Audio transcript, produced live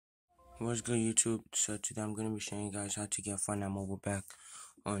What's good, YouTube? So today I'm gonna be showing you guys how to get Fortnite mobile back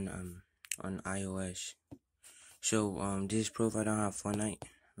on iOS. So this is proof I don't have Fortnite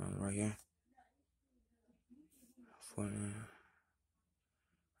right here. Fortnite.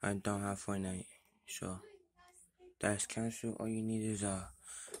 I don't have Fortnite, so that's cancelled. All you need is a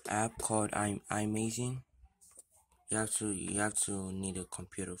app called iMazing. You have to need a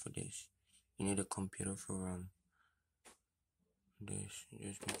computer for this. You need a computer for this.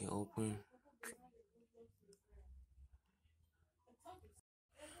 Just make it open.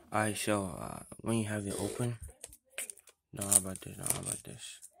 Alright, so when you have it open, don't worry about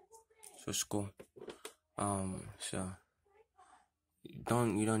this. So school. So you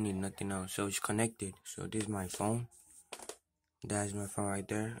don't need nothing else. So it's connected. So this is my phone. That's my phone right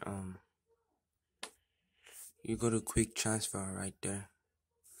there. You go to quick transfer right there.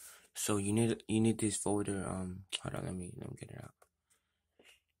 So you need this folder. Hold on, let me get it out.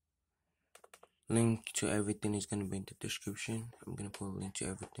 Link to everything is gonna be in the description. I'm gonna put a link to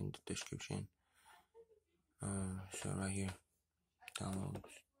everything in the description. So right here, downloads.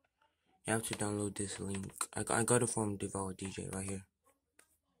 You have to download this link. I got it from Devour DJ right here.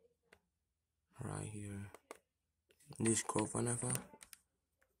 Right here. This scroll for file.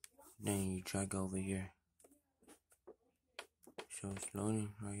 Then you drag over here. So it's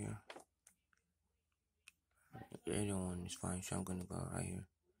loading right here. The other one is fine, so I'm gonna go right here.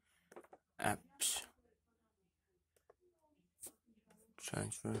 Apps.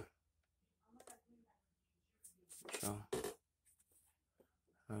 Transfer. So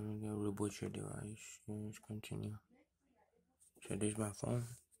I'm gonna reboot your device. Let's continue. So this is my phone.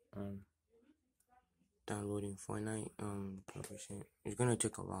 Downloading Fortnite. 12%. It's gonna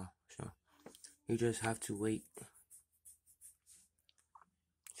take a while, so you just have to wait.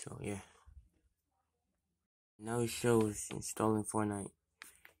 So yeah. Now it shows installing Fortnite.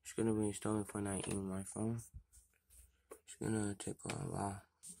 It's gonna be installing Fortnite in my phone. It's gonna take a while,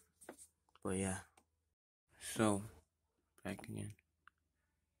 but yeah. So back again.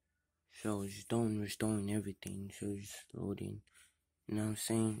 So it's done restoring everything. So it's loading. You know what I'm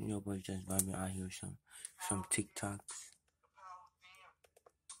saying? Your boy just vibing out here some TikToks.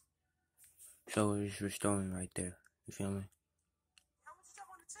 So it's restoring right there. You feel me?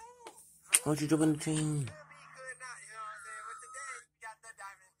 Why don't you jump on the team?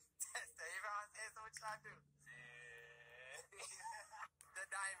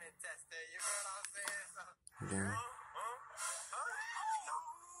 Yeah.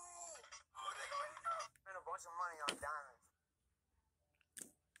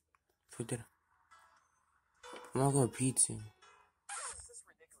 Put that. I'm not gonna pizza.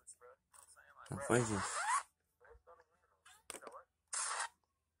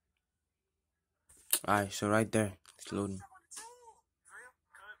 Alright, so right there, it's loading.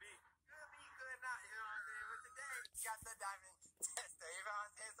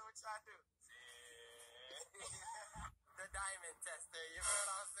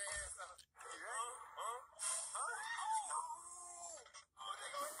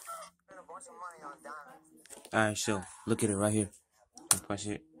 Alright, so look at it right here. Press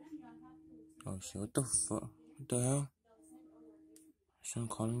it. Oh shit, what the fuck? What the hell? Someone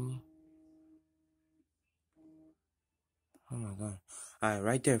calling me? Oh my god. Alright,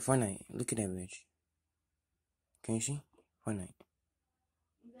 right there, Fortnite. Look at that bitch. Can you see? Fortnite.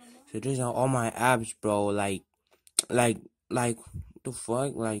 So these are all my apps, bro. Like, what the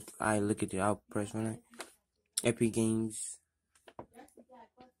fuck? Like, I look at it. I'll press Fortnite. Epic Games.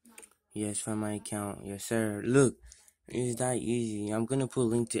 Yes, find my account. Yes, sir. Look, it's that easy. I'm gonna put a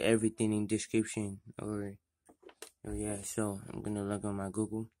link to everything in description. Or yeah, so I'm gonna log on my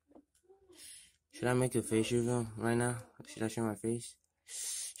Google. Should I make a face reveal right now? Should I show my face?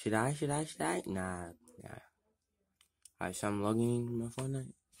 Should I? Nah. Alright, so I'm logging in my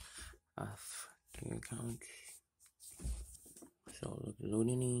Fortnite. Account. So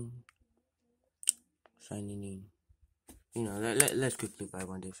loading in. Signing in. You know, let's quickly vibe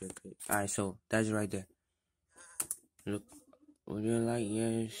on this real quick. Alright, so that's right there. Look, would you like?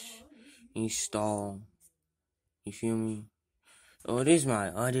 Yes. Install. You feel me? Oh, this is my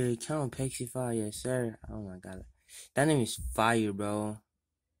other account, Pexify. Yes, sir. Oh my god, that name is fire, bro.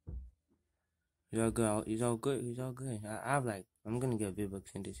 He's all good. He's all good. I'm gonna get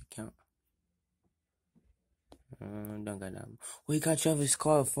V-Bucks in this account. Don't got that. Oh, he got Travis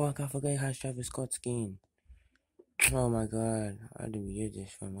Scott. Fuck, I forgot he has Travis Scott skin. Oh my god, I didn't use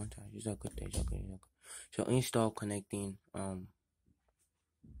this for one time. He's all good. So install connecting.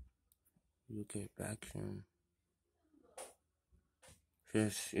 Look at action.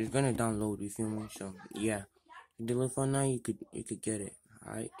 Just it's gonna download. You feel me? So yeah, if you look for now, you could get it.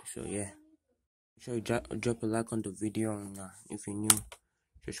 Alright, so yeah. Make sure you drop a like on the video, and if you're new,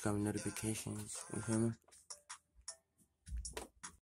 subscribe with notifications. You feel me?